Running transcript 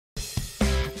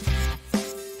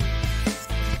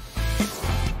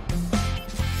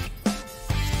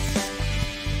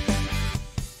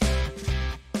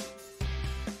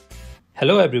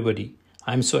Hello everybody,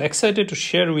 I'm so excited to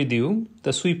share with you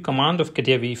the sweep command of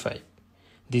Catia v5.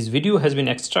 This video has been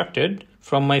extracted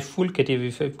from my full Catia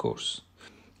v5 course.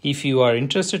 If you are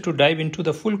interested to dive into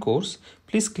the full course,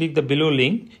 please click the below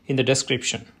link in the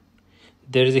description.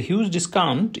 There is a huge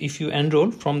discount if you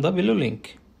enroll from the below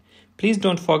link. Please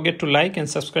don't forget to like and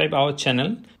subscribe our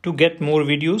channel to get more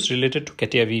videos related to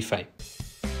Catia v5.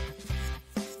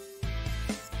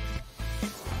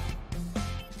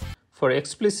 For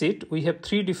explicit, we have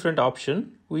three different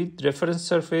options with reference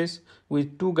surface,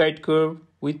 with two guide curve,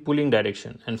 with pulling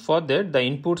direction. And for that, the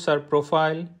inputs are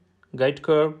profile, guide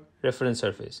curve, reference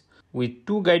surface. With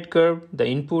two guide curve, the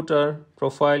input are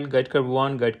profile, guide curve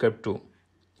 1, guide curve 2.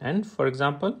 And for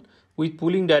example, with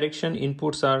pulling direction,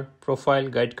 inputs are profile,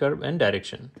 guide curve and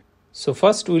direction. So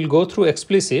first we'll go through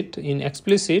explicit. In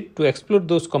explicit, to explore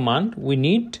those commands, we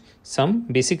need some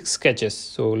basic sketches.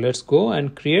 So let's go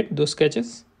and create those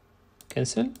sketches.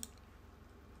 Cancel.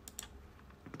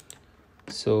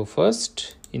 So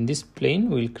first in this plane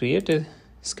we'll create a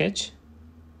sketch.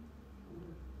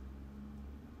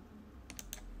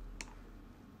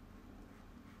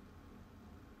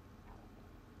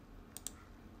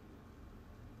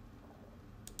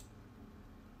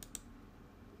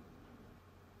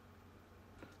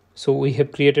 So we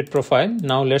have created profile.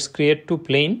 Now let's create two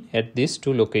plane at these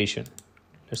two location.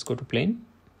 Let's go to plane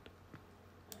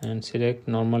and select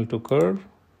normal to curve,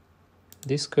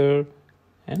 this curve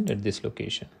and at this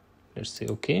location. Let's say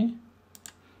OK. And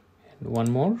one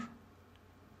more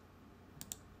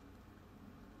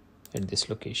at this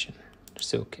location. Let's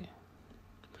say OK.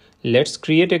 Let's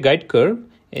create a guide curve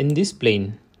in this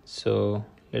plane. So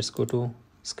let's go to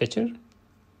Sketcher.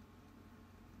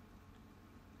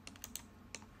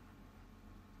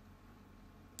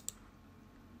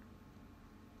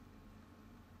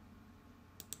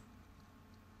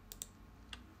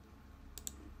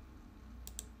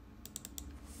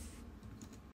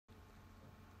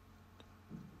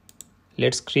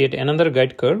 Let's create another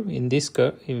guide curve in this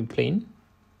plane.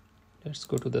 Let's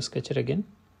go to the sketcher again.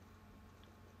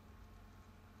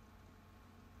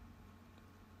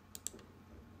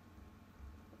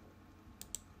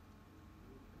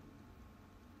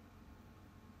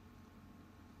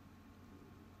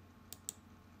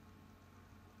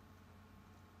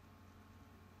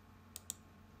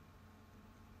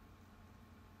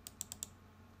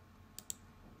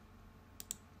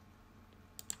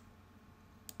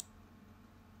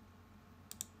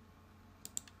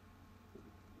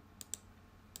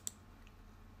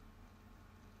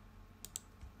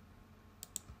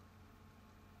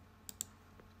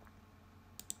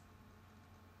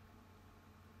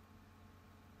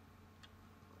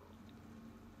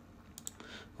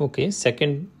 Okay,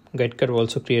 second guide curve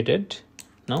also created.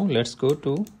 Now let's go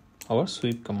to our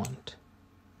sweep command.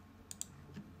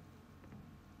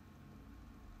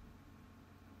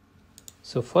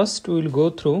 So first we will go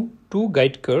through two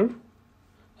guide curve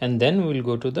and then we will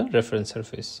go to the reference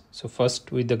surface. So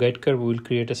first with the guide curve we will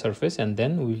create a surface and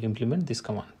then we will implement this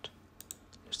command.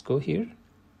 Let's go here.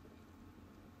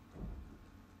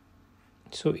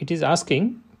 So it is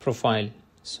asking profile.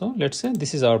 So let's say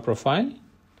this is our profile.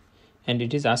 And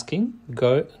it is asking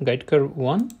guide curve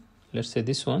 1, let's say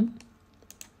this one,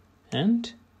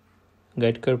 and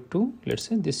guide curve 2, let's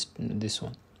say this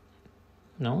one.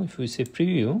 Now if we say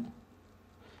preview,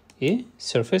 a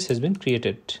surface has been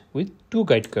created with two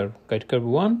guide curve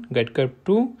 1, guide curve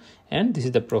 2, and this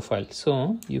is the profile.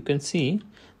 So you can see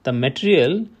the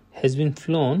material has been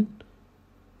flown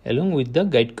along with the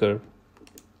guide curve.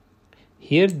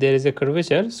 Here there is a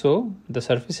curvature, so the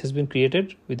surface has been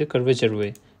created with a curvature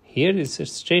way. Here is a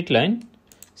straight line,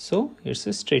 so it's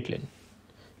a straight line.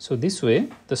 So this way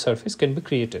the surface can be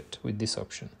created with this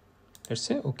option. Let's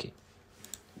say OK.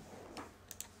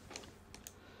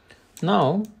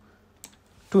 Now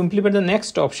to implement the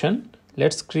next option,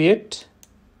 let's create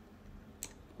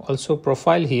also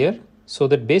profile here, so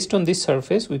that based on this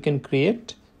surface we can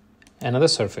create another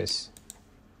surface.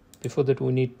 Before that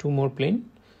we need two more plane.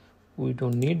 We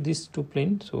don't need these two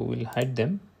planes, so we'll hide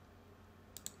them.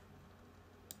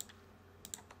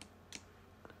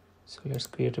 So let's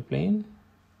create a plane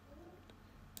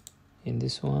in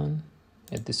this one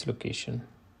at this location.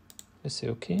 Let's say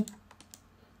OK.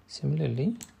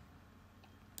 Similarly,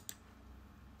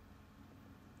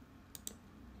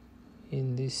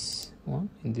 in this one,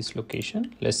 in this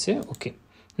location, let's say OK.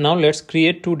 Now let's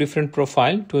create two different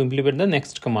profile to implement the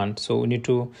next command. So we need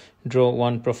to draw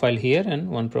one profile here and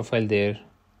one profile there,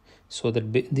 so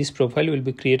that this profile will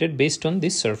be created based on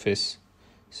this surface.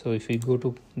 So if we go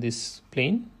to this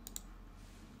plane,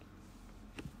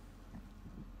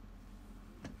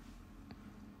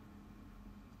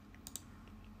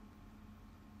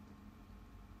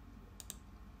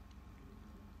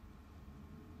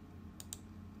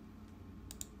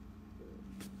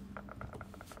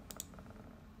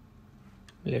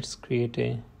 let's create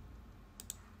a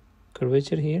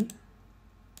curvature here.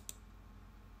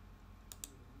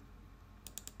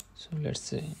 So let's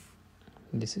say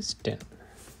this is 10.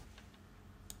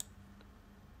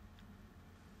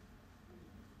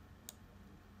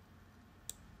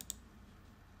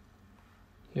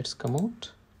 Let's come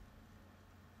out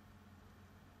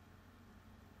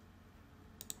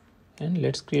and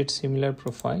let's create similar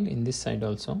profile in this side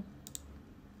also.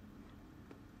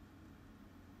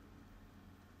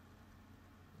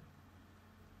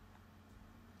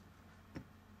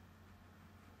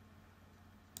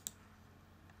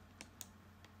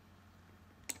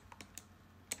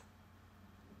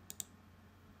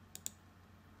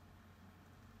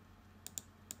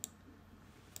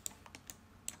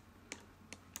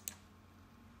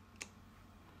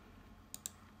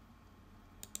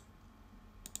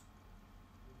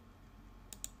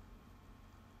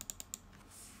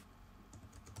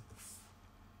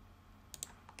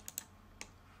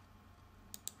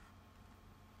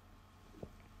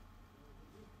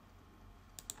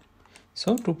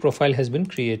 So two profile has been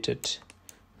created.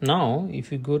 Now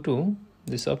if we go to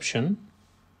this option,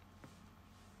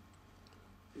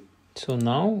 so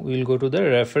now we will go to the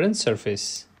reference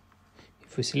surface.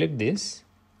 If we select this,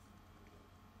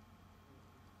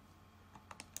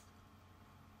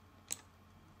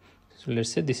 so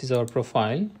let's say this is our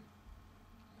profile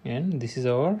and this is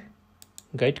our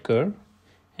guide curve,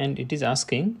 and it is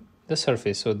asking the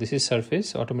surface. So this is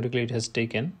surface, automatically it has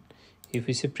taken. If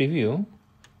we say preview,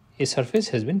 a surface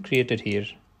has been created here,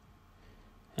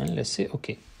 and let's say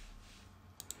OK.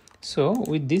 So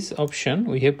with this option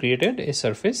we have created a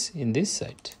surface in this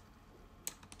side.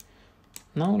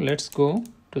 Now let's go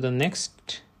to the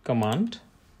next command.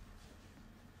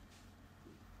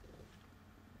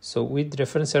 So with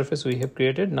reference surface we have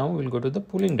created, now we'll go to the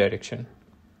pulling direction.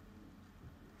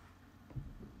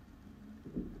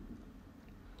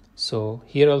 So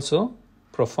here also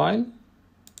profile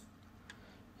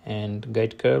and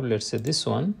guide curve, let's say this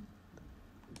one,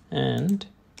 and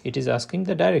it is asking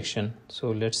the direction. So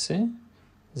let's say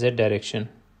Z direction.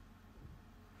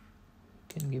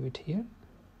 Can give it here,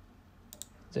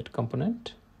 Z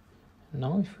component.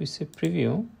 Now if we say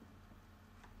preview,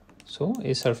 so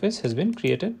a surface has been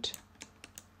created.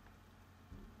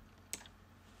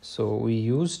 So we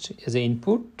used as an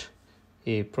input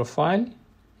a profile,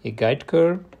 a guide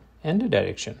curve and a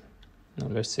direction. Now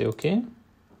let's say OK.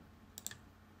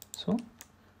 So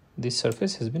this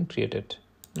surface has been created.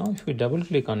 Now if we double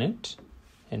click on it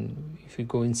and if we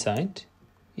go inside,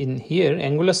 in here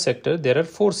angular sector there are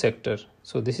 4 sectors.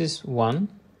 So this is 1.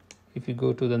 If we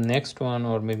go to the next one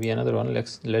or maybe another one,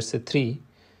 let's say 3.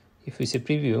 If we say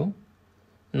preview,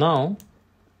 now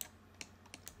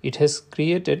it has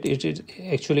created,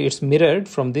 it's mirrored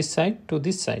from this side to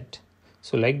this side.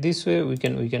 So like this way we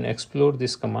can explore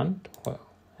this command,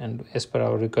 and as per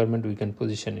our requirement we can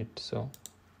position it. So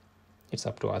it's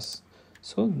up to us.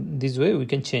 So this way we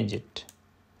can change it.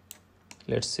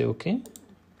 Let's say OK.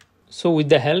 So with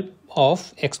the help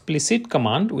of explicit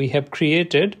command we have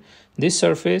created this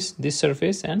surface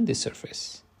and this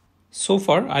surface. So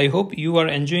far I hope you are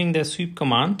enjoying the sweep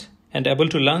command and able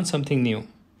to learn something new.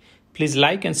 Please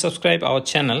like and subscribe our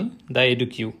channel, The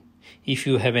EduQ. If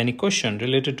you have any question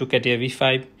related to Catia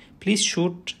V5, please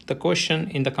shoot the question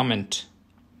in the comment.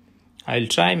 I will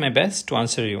try my best to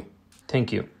answer you.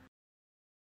 Thank you.